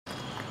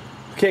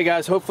Okay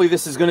guys, hopefully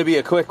this is going to be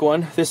a quick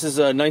one. This is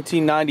a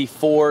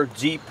 1994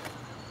 Jeep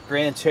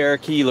Grand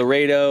Cherokee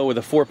Laredo with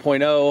a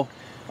 4.0.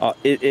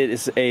 It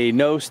is a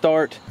no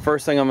start.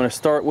 First thing I'm going to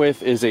start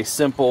with is a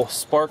simple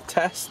spark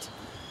test.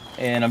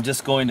 And I'm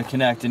just going to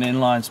connect an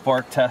inline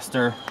spark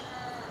tester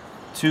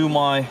to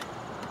my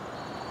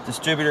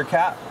distributor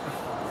cap.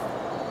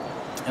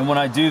 And when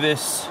I do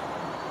this,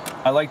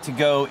 I like to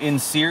go in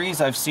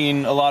series. I've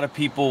seen a lot of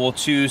people will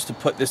choose to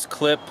put this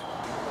clip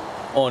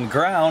on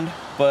ground,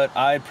 but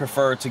I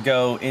prefer to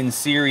go in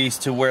series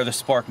to where the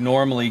spark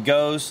normally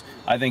goes.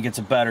 I think it's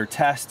a better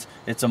test.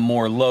 It's a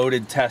more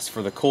loaded test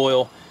for the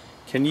coil.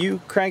 Can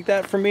you crank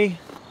that for me?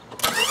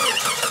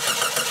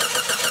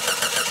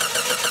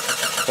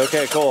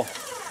 Okay, cool.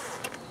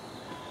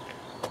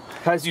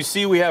 As you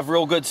see, we have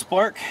real good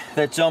spark.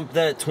 That jumped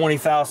at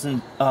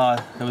 20,000.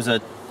 It was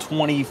a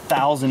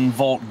 20,000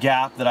 volt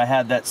gap that I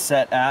had that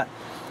set at,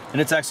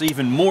 and it's actually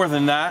even more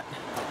than that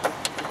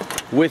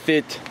with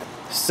it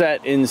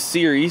set in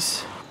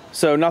series.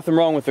 So nothing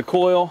wrong with the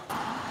coil.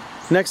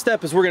 Next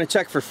step is we're going to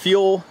check for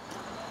fuel,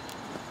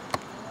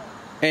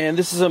 and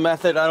this is a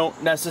method I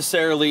don't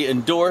necessarily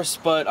endorse,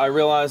 but I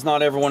realize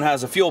not everyone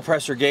has a fuel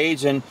pressure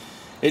gauge, and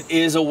it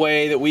is a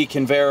way that we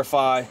can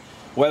verify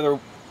whether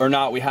or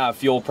not we have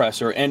fuel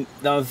pressure. And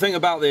now the thing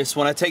about this,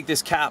 when I take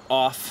this cap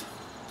off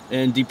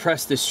and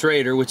depress this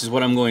Schrader, which is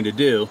what I'm going to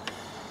do,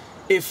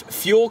 if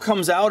fuel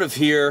comes out of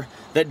here,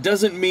 that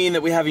doesn't mean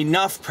that we have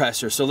enough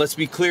pressure, so let's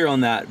be clear on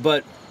that.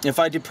 But if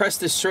I depress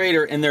this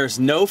Schrader and there's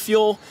no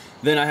fuel,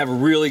 then I have a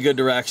really good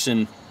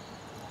direction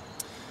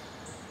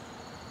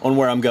on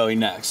where I'm going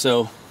next.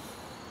 So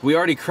we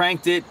already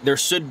cranked it. There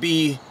should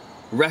be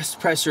rest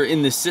pressure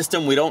in the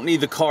system. We don't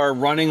need the car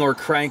running or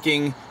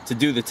cranking to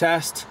do the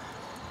test.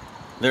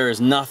 There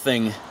is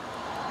nothing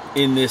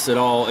in this at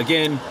all.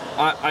 Again,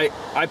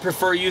 I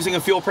prefer using a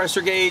fuel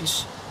pressure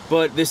gauge,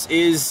 but this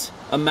is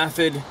a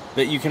method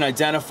that you can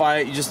identify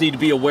it. You just need to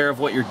be aware of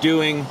what you're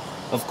doing.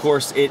 Of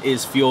course, it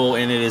is fuel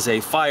and it is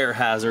a fire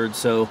hazard,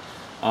 so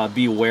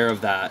be aware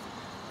of that.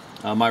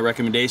 My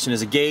recommendation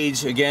is a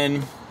gauge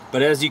again,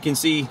 but as you can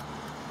see,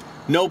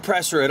 no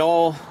pressure at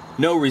all,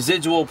 no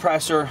residual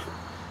pressure.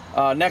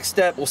 Next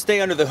step, we'll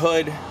stay under the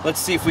hood. Let's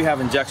see if we have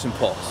injection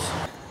pulse.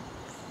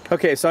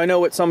 Okay, so I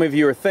know what some of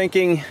you are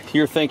thinking.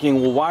 You're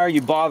thinking, well, why are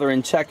you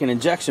bothering checking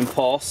injection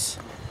pulse?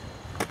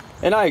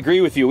 And I agree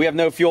with you, we have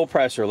no fuel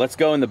pressure. Let's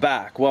go in the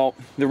back. Well,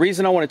 the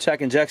reason I want to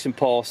check injection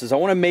pulse is I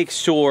want to make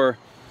sure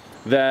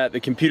that the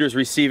computer's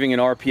receiving an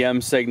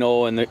RPM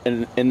signal and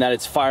that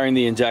it's firing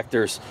the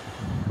injectors.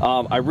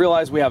 I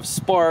realize we have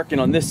spark,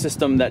 and on this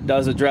system that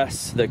does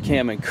address the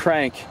cam and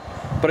crank,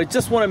 but I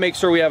just want to make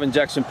sure we have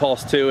injection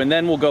pulse too, and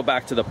then we'll go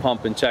back to the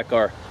pump and check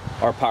our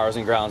powers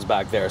and grounds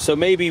back there. So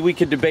maybe we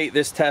could debate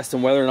this test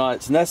and whether or not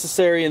it's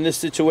necessary in this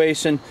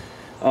situation.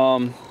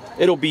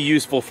 It'll be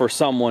useful for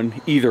someone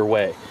either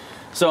way.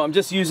 So I'm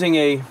just using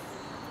a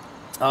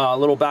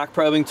little back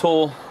probing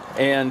tool,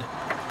 and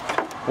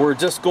we're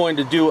just going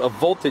to do a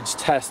voltage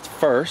test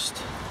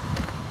first.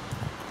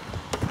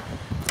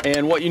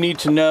 And what you need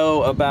to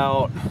know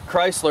about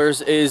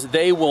Chryslers is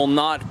they will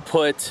not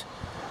put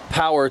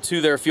power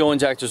to their fuel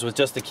injectors with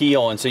just the key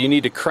on. So you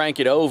need to crank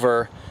it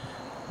over,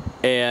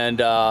 and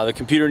the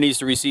computer needs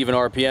to receive an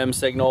RPM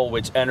signal,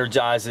 which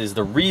energizes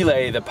the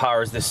relay that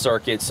powers this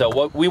circuit. So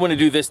what we want to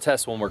do this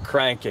test when we're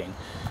cranking.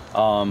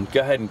 Go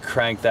ahead and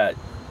crank that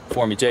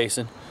for me,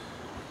 Jason.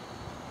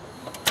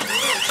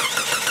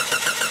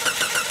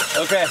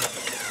 Okay,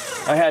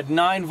 I had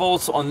 9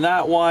 volts on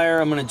that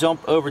wire. I'm going to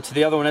jump over to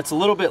the other one. It's a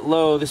little bit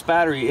low. This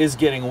battery is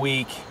getting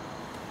weak.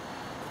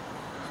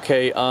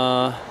 Okay,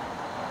 go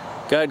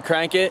ahead,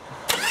 crank it.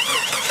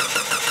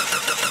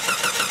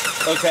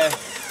 Okay,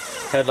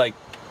 had like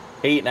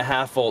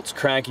 8.5 volts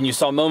cranking. You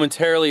saw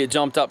momentarily it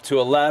jumped up to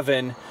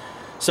 11.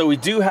 So we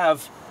do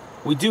have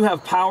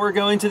power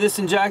going to this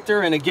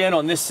injector, and again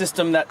on this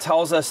system that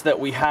tells us that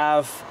we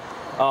have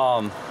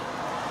an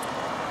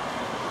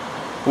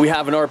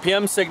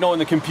RPM signal, and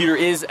the computer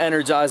is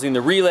energizing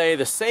the relay,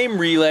 the same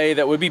relay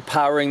that would be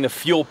powering the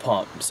fuel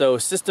pump. So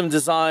system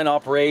design,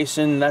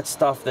 operation, that's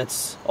stuff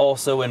that's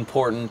also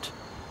important.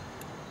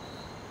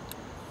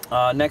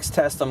 Next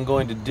test I'm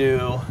going to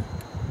do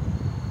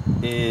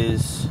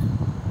is,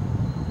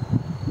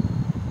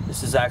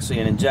 this is actually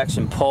an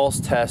injection pulse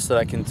test that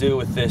I can do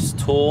with this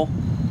tool.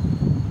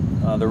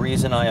 The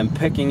reason I am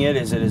picking it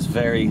is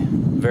very,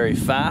 very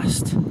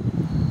fast.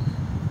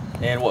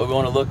 And what we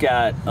want to look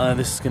at,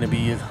 this is going to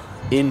be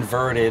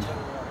inverted,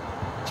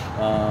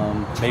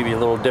 maybe a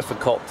little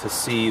difficult to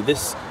see.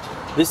 This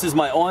is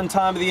my on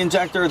time of the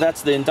injector.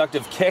 That's the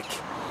inductive kick,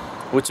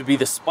 which would be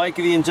the spike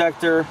of the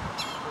injector.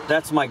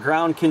 That's my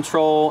ground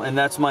control, and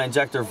that's my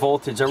injector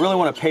voltage. I really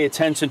want to pay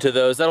attention to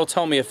those. That'll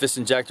tell me if this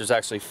injector is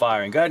actually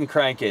firing. Go ahead and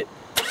crank it.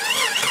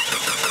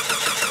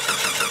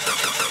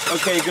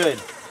 Okay,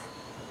 good.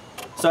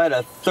 So I had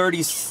a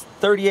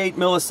 38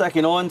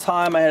 millisecond on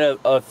time. I had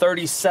a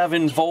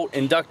 37 volt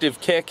inductive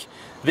kick.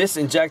 This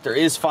injector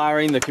is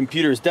firing. The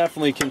computer is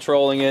definitely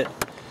controlling it.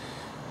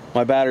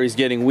 My battery's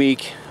getting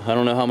weak. I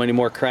don't know how many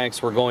more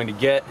cranks we're going to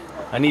get.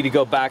 I need to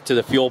go back to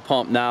the fuel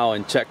pump now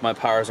and check my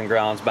powers and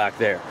grounds back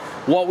there.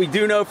 What we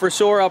do know for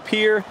sure up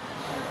here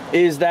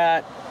is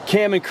that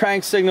cam and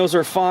crank signals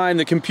are fine.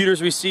 The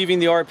computer's receiving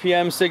the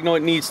RPM signal.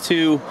 It needs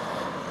to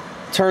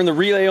turn the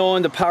relay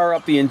on to power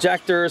up the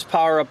injectors,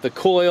 power up the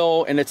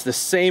coil, and it's the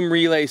same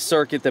relay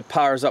circuit that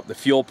powers up the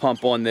fuel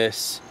pump on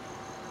this,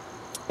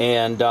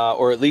 and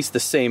or at least the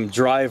same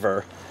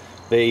driver.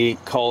 They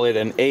call it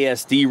an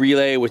ASD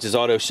relay, which is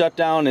auto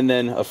shutdown, and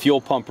then a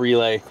fuel pump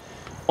relay.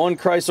 On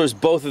Chryslers,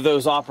 both of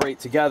those operate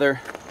together.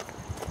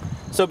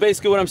 So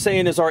basically what I'm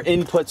saying is our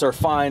inputs are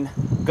fine.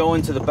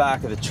 Going to the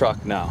back of the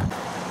truck now.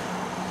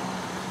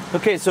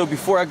 Okay, so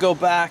before I go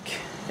back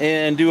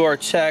and do our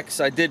checks,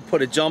 I did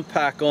put a jump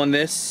pack on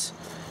this,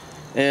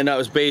 and that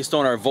was based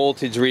on our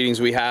voltage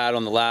readings we had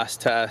on the last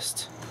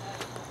test.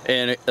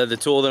 And the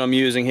tool that I'm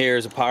using here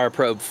is a Power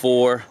Probe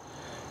 4.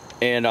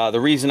 And the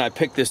reason I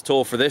picked this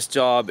tool for this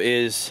job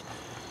is,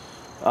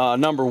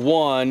 number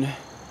one,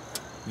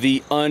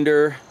 the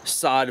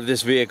underside of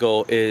this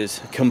vehicle is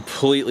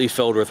completely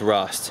filled with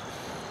rust.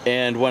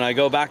 And when I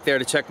go back there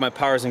to check my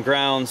powers and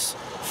grounds,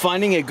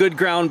 finding a good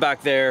ground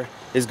back there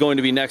is going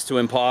to be next to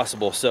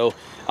impossible. So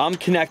I'm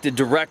connected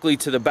directly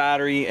to the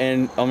battery,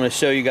 and I'm going to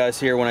show you guys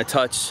here when I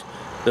touch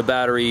the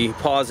battery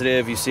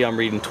positive. You see I'm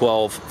reading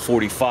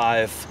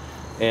 1245.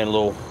 And a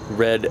little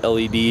red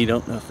LED,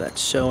 don't know if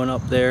that's showing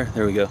up there.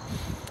 There we go.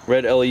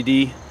 Red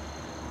LED,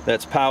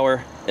 that's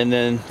power. And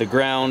then the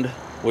ground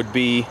would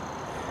be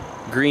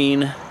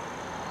green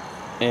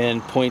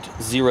and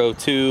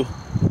 0.02.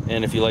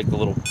 And if you like the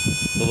little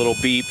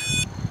beep.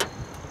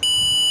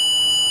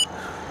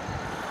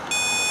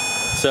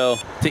 So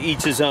to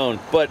each his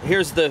own. But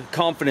here's the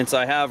confidence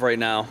I have right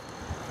now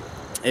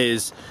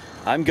is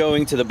I'm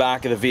going to the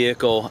back of the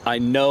vehicle. I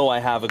know I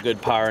have a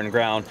good power and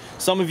ground.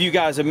 Some of you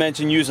guys have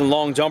mentioned using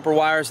long jumper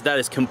wires. That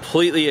is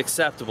completely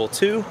acceptable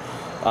too.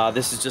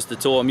 This is just the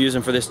tool I'm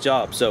using for this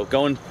job. So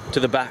going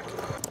to the back.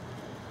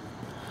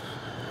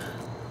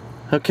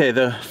 Okay,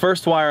 the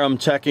first wire I'm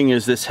checking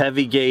is this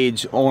heavy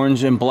gauge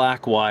orange and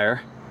black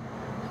wire.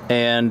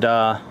 And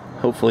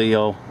hopefully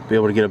you'll be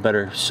able to get a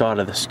better shot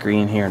of the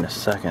screen here in a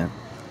second.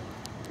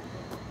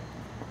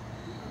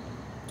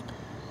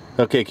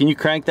 Okay, can you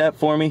crank that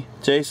for me,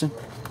 Jason?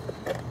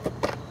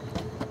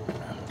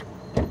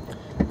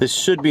 This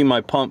should be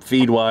my pump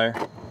feed wire.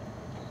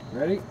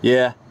 Ready?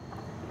 Yeah.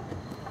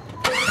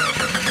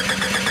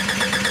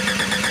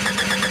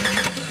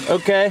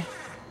 Okay.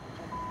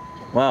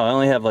 Wow, I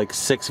only have like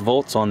 6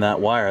 volts on that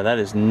wire. That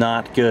is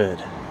not good.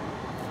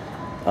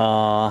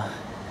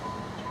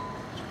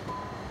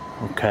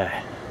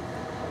 Okay.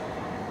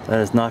 That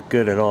is not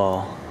good at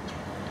all.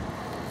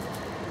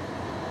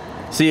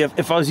 See,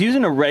 if I was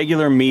using a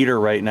regular meter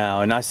right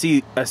now and I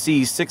see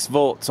 6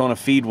 volts on a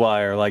feed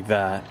wire like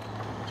that,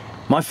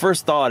 my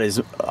first thought is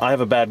I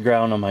have a bad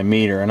ground on my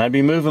meter, and I'd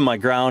be moving my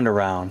ground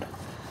around.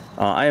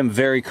 I am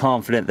very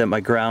confident that my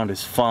ground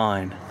is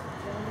fine.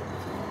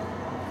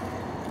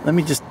 Let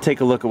me just take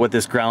a look at what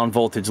this ground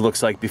voltage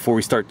looks like before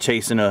we start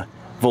chasing a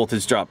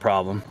voltage drop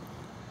problem.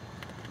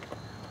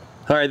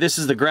 Alright, this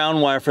is the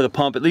ground wire for the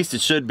pump, at least it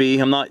should be.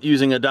 I'm not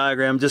using a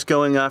diagram, just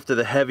going after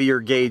the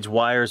heavier gauge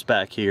wires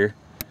back here.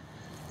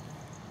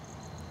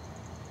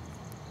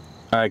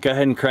 Alright, go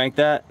ahead and crank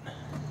that.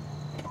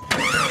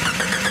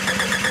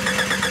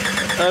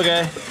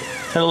 Okay,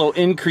 had a little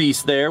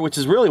increase there, which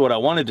is really what I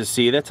wanted to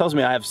see. That tells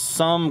me I have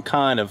some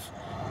kind of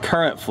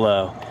current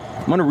flow.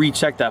 I'm going to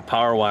recheck that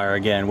power wire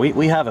again.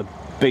 We have a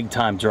big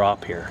time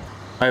drop here.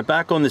 Alright,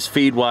 back on this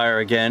feed wire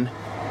again.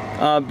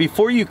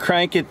 Before you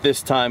crank it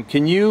this time,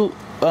 can you,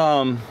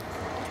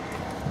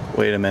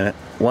 wait a minute.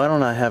 Why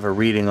don't I have a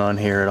reading on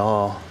here at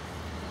all?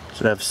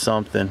 Should have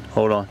something.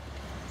 Hold on.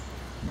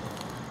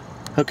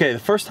 Okay, the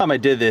first time I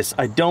did this,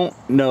 I don't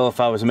know if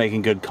I was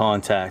making good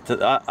contact.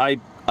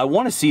 I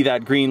want to see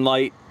that green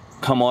light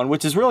come on,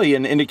 which is really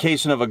an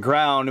indication of a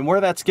ground, and where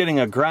that's getting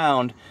a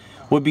ground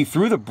would be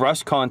through the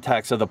brush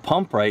contacts of the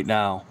pump right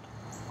now.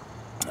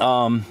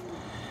 And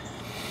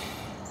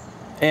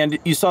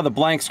you saw the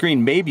blank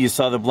screen. Maybe you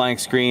saw the blank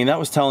screen. That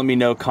was telling me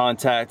no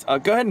contact.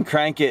 Go ahead and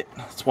crank it.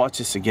 Let's watch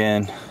this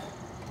again.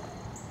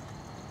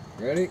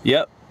 Ready?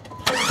 Yep.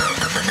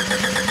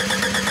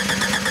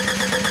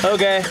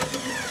 Okay.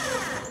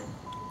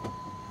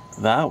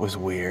 That was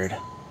weird.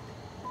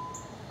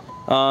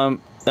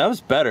 That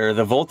was better.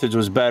 The voltage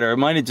was better. It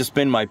might have just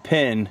been my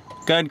pin.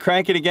 Go ahead and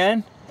crank it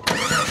again.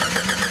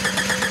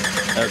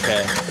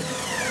 Okay.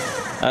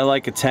 I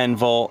like a 10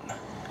 volt.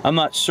 I'm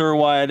not sure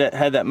why I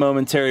had that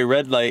momentary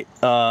red light.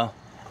 Oh,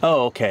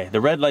 okay. The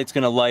red light's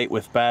gonna light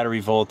with battery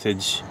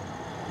voltage.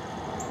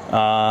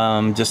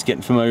 Just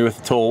getting familiar with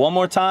the tool. One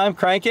more time,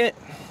 crank it.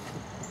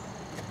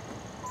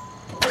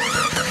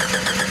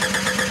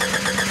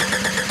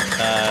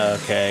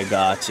 Okay,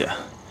 gotcha.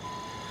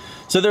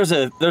 So there's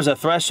a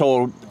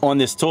threshold on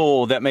this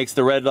tool that makes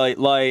the red light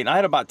light. I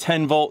had about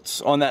 10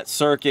 volts on that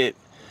circuit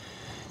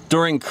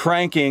during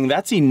cranking.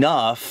 That's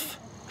enough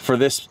for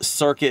this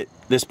circuit,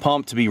 this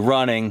pump to be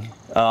running.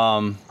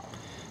 I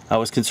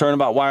was concerned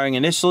about wiring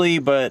initially,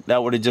 but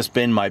that would have just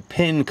been my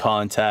pin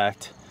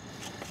contact.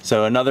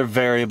 So another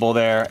variable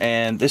there,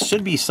 and this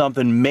should be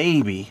something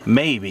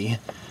maybe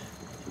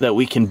that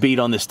we can beat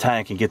on this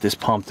tank and get this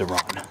pump to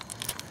run.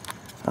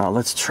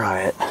 Let's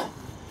try it.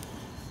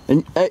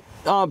 And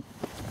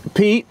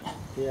Pete,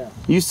 yeah,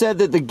 you said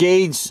that the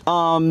gauge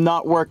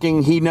not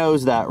working. He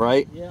knows that,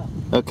 right? Yeah.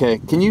 Okay,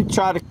 can you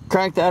try to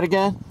crank that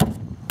again?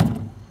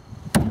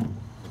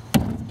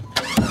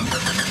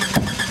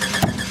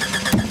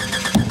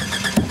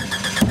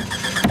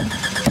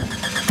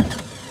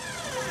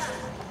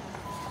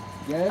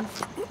 Again?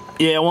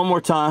 Yeah, one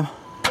more time.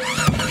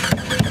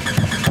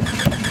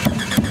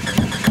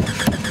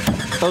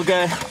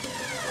 Okay.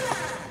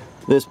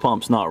 This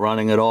pump's not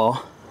running at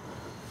all.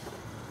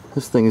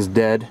 This thing is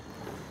dead.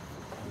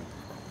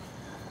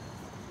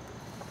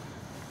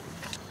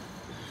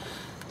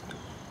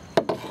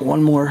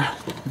 One more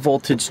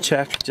voltage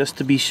check just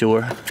to be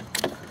sure.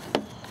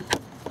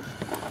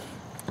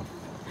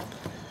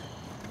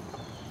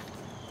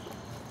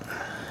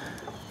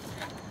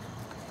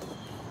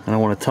 And I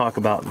want to talk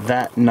about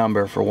that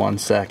number for 1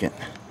 second,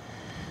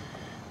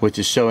 which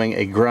is showing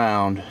a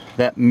ground.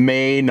 That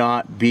may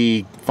not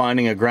be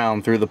finding a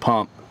ground through the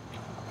pump.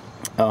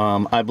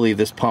 I believe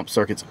this pump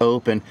circuit's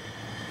open.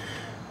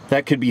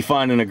 That could be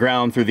finding a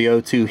ground through the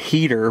O2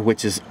 heater,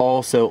 which is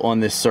also on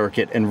this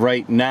circuit. And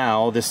right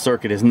now, this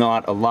circuit is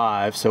not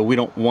alive, so we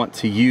don't want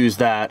to use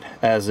that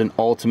as an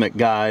ultimate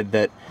guide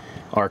that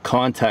our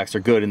contacts are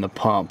good in the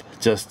pump.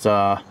 Just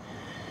a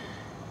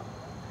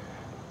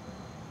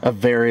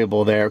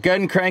variable there. Go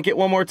ahead and crank it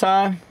one more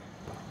time.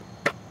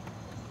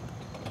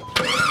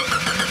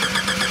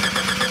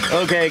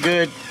 Okay,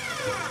 good.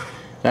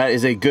 That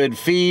is a good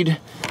feed.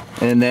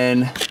 And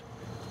then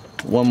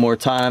one more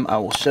time, I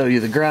will show you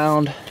the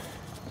ground.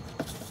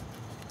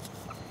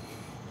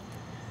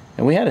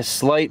 And we had a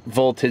slight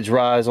voltage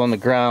rise on the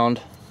ground,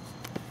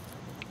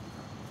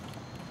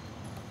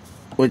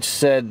 which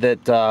said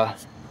that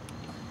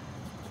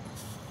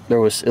there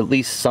was at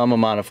least some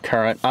amount of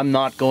current. I'm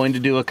not going to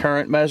do a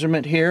current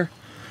measurement here.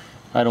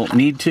 I don't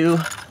need to.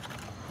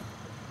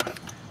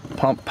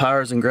 Pump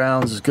powers and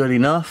grounds is good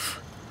enough.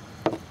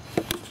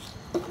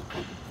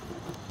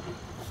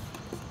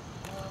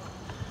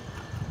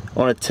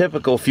 On a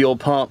typical fuel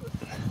pump,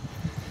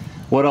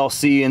 what I'll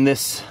see in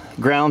this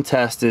ground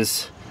test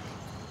is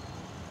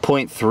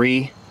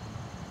 0.3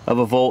 of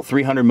a volt,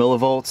 300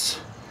 millivolts.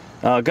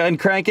 Go ahead and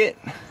crank it.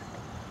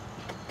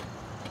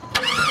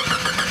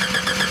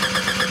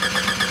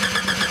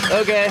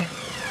 Okay,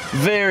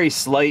 very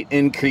slight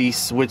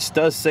increase, which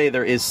does say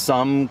there is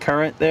some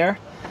current there,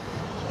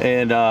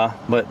 and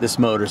but this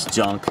motor's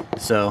junk,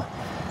 so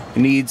it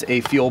needs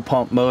a fuel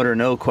pump motor,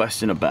 no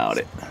question about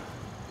it.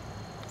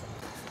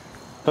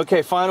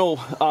 Okay, final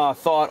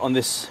thought on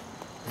this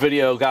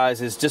video,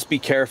 guys, is just be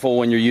careful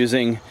when you're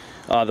using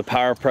the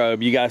power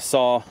probe. You guys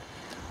saw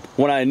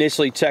when I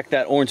initially checked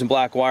that orange and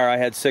black wire, I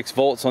had 6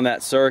 volts on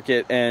that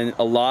circuit, and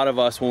a lot of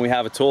us, when we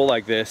have a tool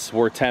like this,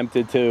 we're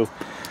tempted to,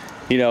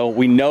 you know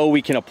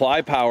we can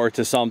apply power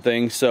to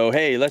something, so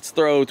hey, let's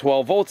throw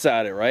 12 volts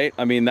at it, right?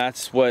 I mean,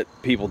 that's what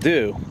people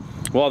do.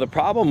 Well, the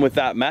problem with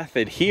that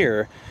method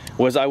here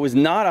was I was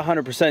not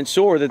 100%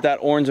 sure that that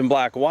orange and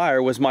black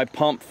wire was my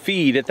pump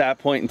feed at that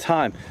point in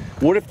time.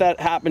 What if that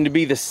happened to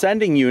be the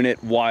sending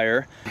unit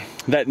wire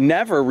that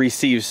never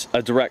receives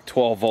a direct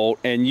 12 volt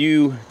and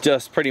you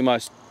just pretty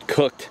much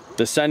cooked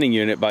the sending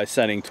unit by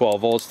sending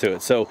 12 volts to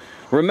it? So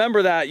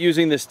remember that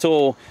using this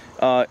tool.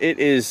 It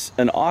is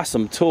an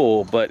awesome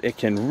tool, but it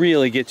can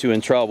really get you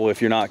in trouble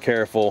if you're not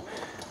careful.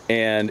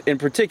 And in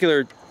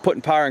particular,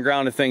 putting power and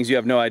ground to things you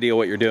have no idea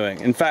what you're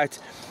doing. In fact,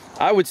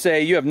 I would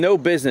say you have no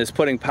business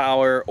putting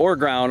power or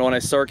ground on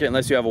a circuit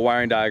unless you have a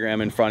wiring diagram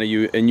in front of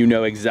you and you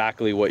know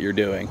exactly what you're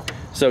doing.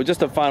 So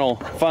just a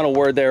final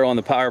word there on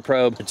the power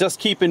probe. Just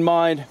keep in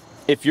mind,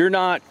 if you're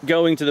not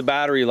going to the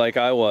battery like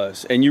I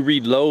was and you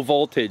read low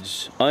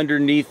voltage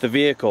underneath the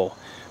vehicle,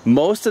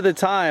 most of the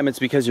time it's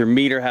because your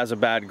meter has a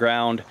bad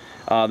ground.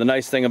 The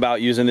nice thing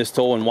about using this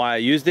tool and why I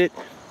used it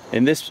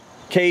in this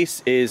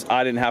case is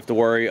I didn't have to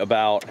worry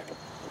about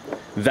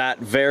that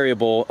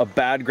variable, a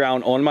bad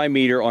ground on my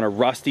meter on a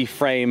rusty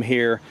frame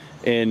here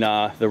in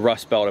the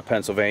Rust Belt of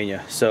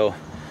Pennsylvania. So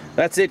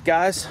that's it,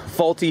 guys.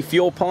 Faulty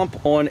fuel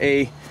pump on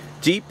a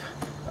Jeep.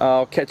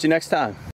 I'll catch you next time.